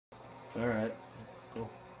Alright. Cool.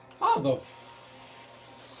 How the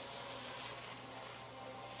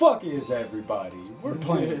fuck is everybody? We're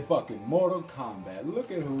playing fucking Mortal Kombat.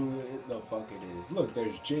 Look at who the fuck it is. Look,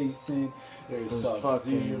 there's Jason. There's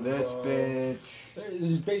fucking this bitch.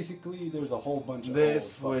 There's a whole bunch of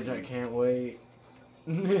this, old which I fucking... can't wait.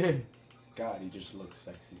 God, he just looks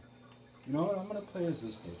sexy. You know what? I'm gonna play as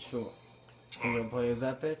this bitch. Cool. You gonna play as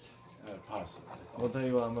that bitch? Possibly. I'll tell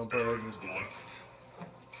you what, I'm gonna play as this guy.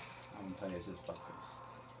 I'm gonna play as this fuckface.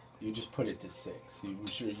 You just put it to 6. You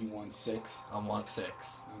sure you want 6? I want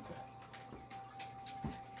 6.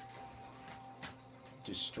 Okay.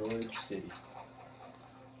 Destroyed city.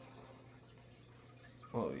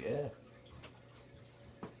 Oh yeah.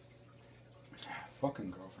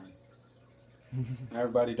 Fucking girlfriend.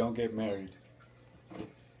 Everybody don't get married.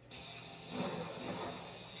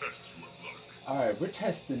 Alright, we're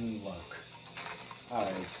testing luck.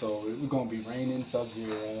 Alright, so we're gonna be raining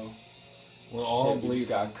Sub-Zero. We're all bleeding. bleeding.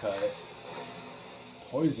 Got cut.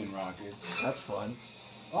 Poison rockets. That's fun.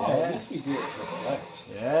 Oh, yeah. At least we get reflect.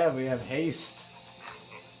 Yeah, we have haste.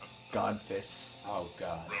 God fists. Oh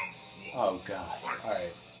god. Oh god.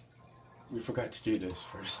 Alright. We forgot to do this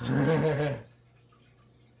first.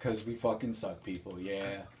 Cause we fucking suck, people.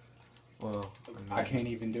 Yeah. Well, I can't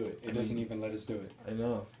even do it. It doesn't even let us do it. I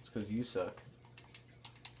know. It's because you suck.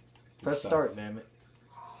 It Press sucks. start, damn it.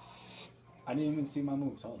 I didn't even see my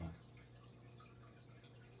moves. Hold on.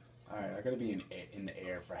 Alright, I gotta be in the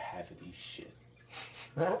air for half of these shit.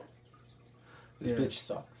 This Yeah. bitch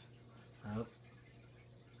sucks. Yep.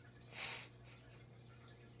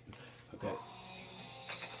 Okay.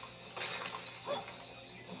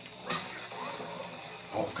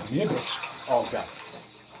 Oh, come here, bitch. Oh, God.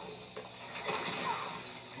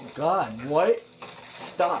 God, what?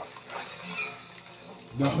 Stop.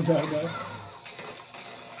 No, no, no.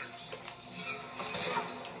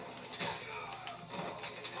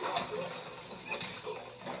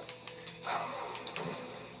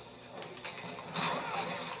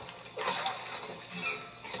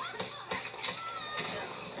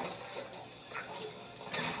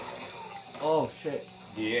 Oh, shit.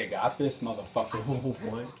 Yeah, God fist, motherfucker. Oh,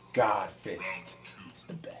 boy. God fist. It's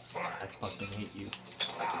the best. I fucking hate you.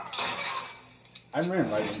 I ran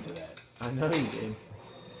right into that. I know you did.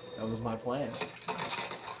 That was my plan.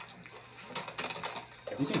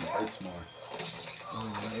 Everything hurts more.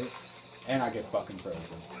 Alright. And I get fucking frozen.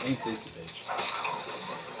 Ain't this a bitch?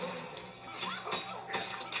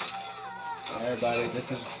 Everybody,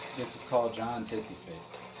 this is called John's hissy fit.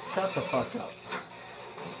 Shut the fuck up.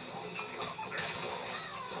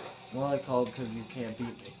 Well, I called because you can't beat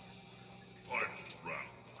me. Fight round,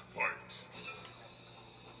 fight.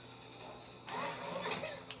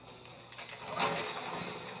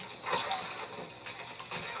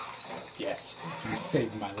 Yes, it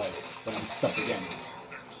saved my life, but I'm stuck again.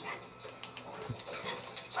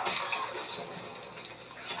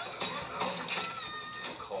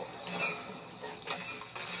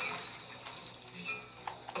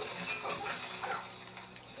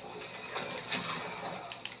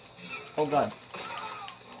 Oh god.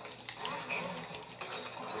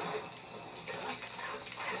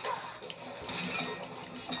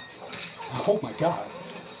 Oh my god.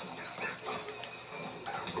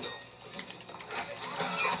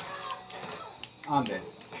 I'm dead.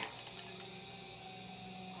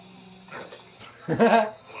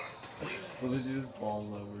 What if she just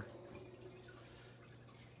falls over?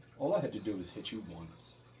 All I had to do was hit you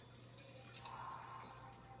once.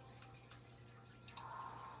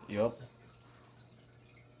 Yup.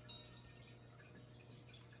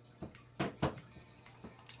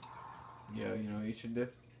 Yeah, you know what you should do?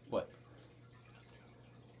 What?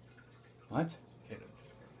 What? Hit him.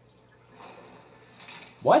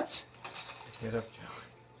 What? Hit up Joey.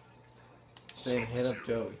 Saying hit up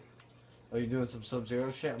Joey. Are you doing some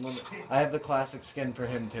Sub-Zero shit? I have the classic skin for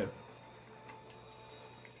him too.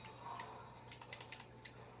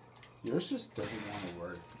 Yours just doesn't want to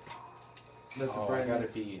work. That's Oh, a I brand gotta new.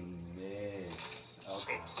 be in this.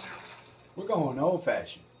 Okay. We're going old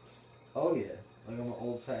fashioned. Oh yeah. Like I'm an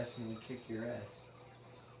old fashioned and kick your ass.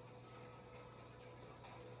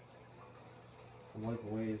 I like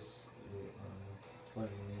ways funny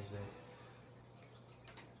music.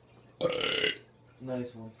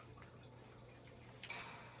 Nice one.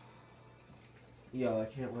 Yo, I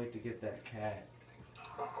can't wait to get that cat.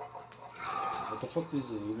 What the fuck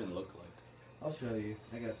does it even look like? I'll show you.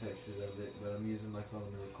 I got pictures of it, but I'm using my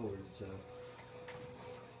phone to record, so.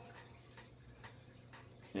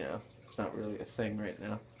 Yeah, it's not really a thing right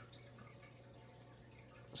now.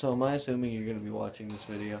 So am I assuming you're going to be watching this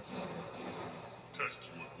video? Test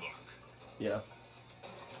your luck. Yeah.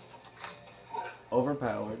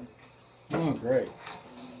 Overpowered. Oh, great.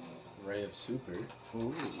 Ray of Super.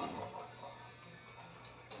 Ooh.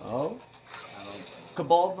 Oh? I don't...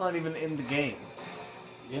 Cabal's not even in the game.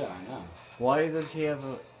 Yeah, I know. Why does he have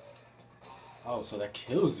a... Oh, so that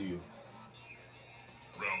kills you.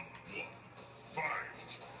 Round one.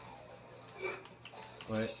 Fight.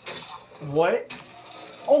 Wait. What?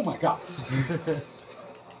 Oh my god.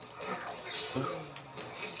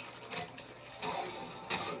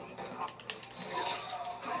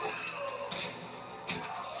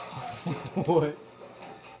 What?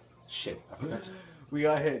 Shit, I forgot to... We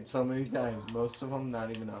got hit so many times. Most of them not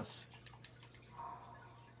even us.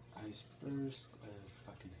 Ice Burst,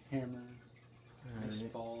 fucking Hammer, Ice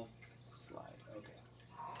Alright. Ball, Slide.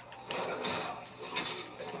 Okay.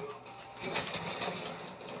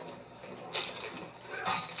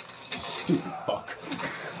 Stupid fuck.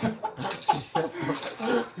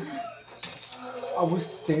 I was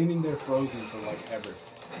standing there frozen for like ever.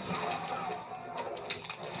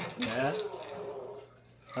 Yeah?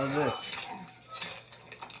 How's this?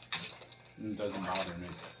 It doesn't bother me.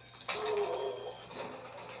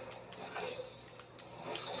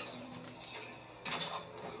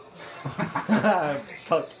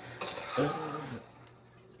 Fuck.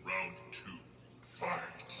 Round two. Fight.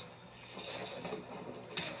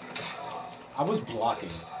 I was blocking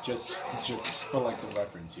just for like the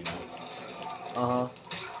reference, you know. Uh-huh.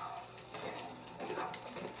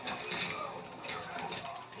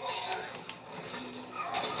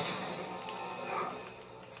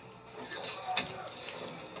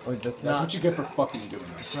 Wait, That's what you get for fucking doing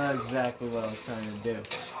That's this. not exactly what I was trying to do.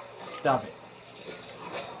 Stop it.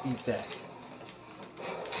 Eat that.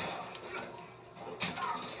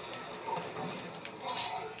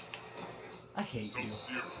 I hate you.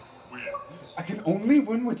 Sub-Zero wins. I can only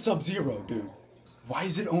win with Sub-Zero, dude. Why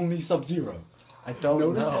is it only Sub-Zero? I don't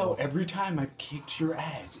Notice know. how every time I've kicked your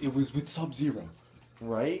ass, it was with Sub-Zero.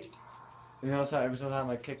 Right? You know how every single time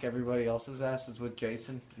I kick everybody else's ass, it's with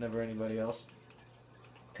Jason, never anybody else.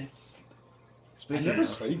 It's... I Speaking never of,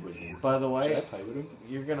 played with him. by the Should I way, play with him?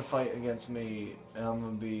 you're gonna fight against me, and I'm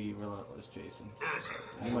gonna be relentless, Jason.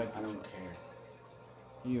 I You don't, might I be don't fine. care.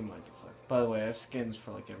 You might be fine. By the way, I have skins for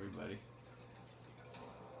like everybody.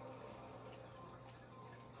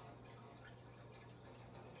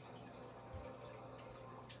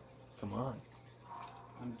 Come on.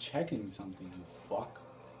 I'm checking something, you fuck.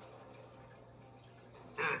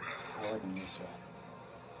 I like him this way.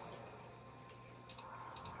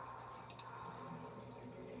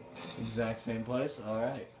 Exact same place?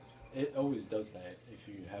 Alright. It always does that, if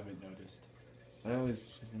you haven't noticed. I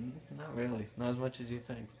was not really. Not as much as you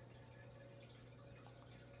think.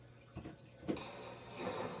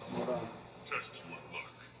 Hold on. Test your luck.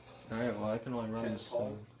 Alright, well I can only run Can't this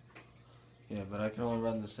pause? thing. Yeah, but I can only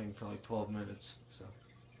run this thing for like 12 minutes, so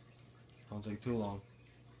don't take too long.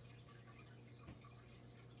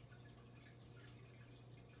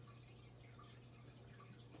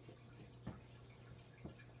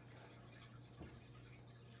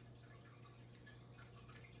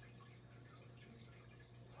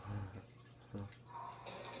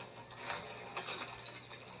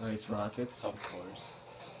 Nice rockets. Of course.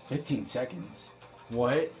 15 seconds.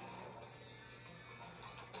 What?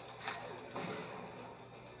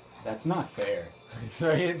 That's not fair.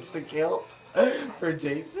 Sorry, insta kill for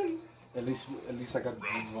Jason? At least I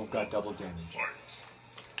got double damage.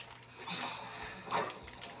 Fight.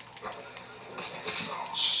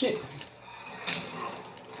 Shit.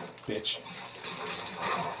 Bitch.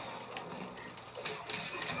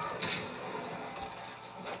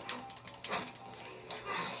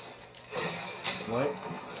 What?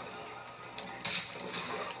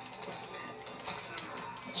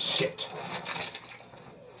 Shit.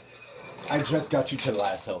 I just got you to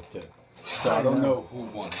last health too. So I I don't know. know who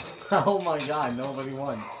won. Oh my god, nobody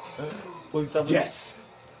won. Please tell me- Yes.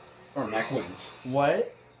 Or Mac wins.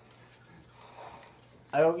 What?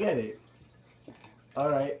 I don't get it.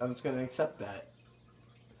 Alright, I'm just gonna accept that.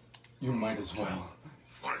 You might as well.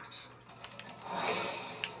 Fight.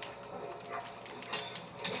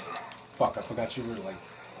 Fuck, I forgot you were like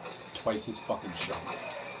twice as fucking strong.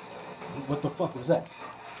 What the fuck was that?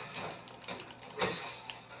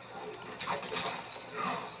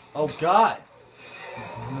 Oh god!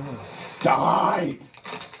 Die!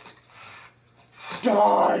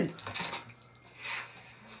 Die!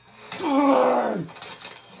 Die!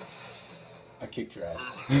 I kicked your ass.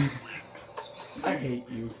 I hate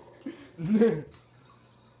you.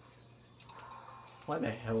 Why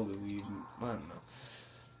the hell do we even... I don't know.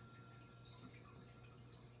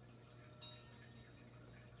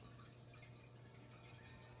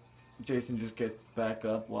 Jason just gets back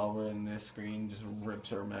up while we're in this screen, just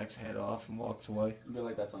rips Ermac's head off and walks away. I feel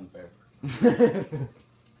like that's unfair.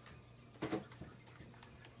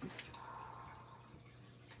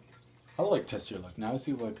 I like test your luck. Now I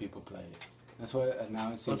see why people play it. That's why.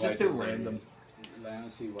 Now I see Let's why. just do random. Now I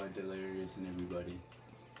see why Delirious and everybody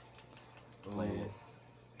play Oh, it.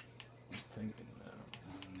 I'm thinking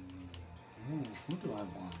now. Who do I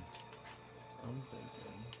want? I'm thinking.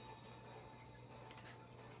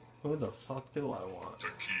 Who the fuck do I want?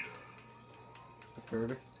 Takeda. The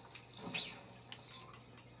Curter?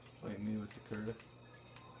 Wait, me with the Curter?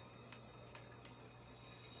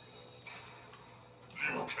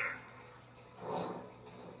 Liu Kang.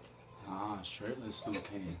 Ah, shirtless Liu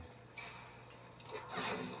Kang.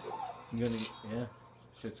 I'm gonna, yeah.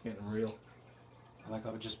 Shit's getting real. I like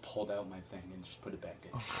how I just pulled out my thing and just put it back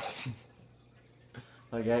in.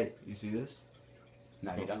 Like, hey, you see this?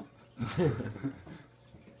 Now you don't.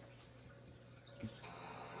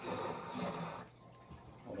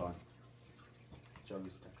 Hold on. Joey's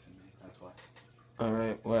texting me. That's why.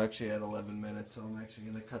 Alright, we're actually at 11 minutes, so I'm actually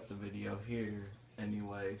gonna cut the video here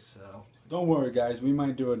anyway, so. Don't worry, guys. We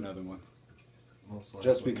might do another one. Most likely,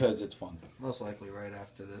 Just because it's fun. Most likely right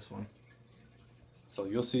after this one. So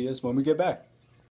you'll see us when we get back.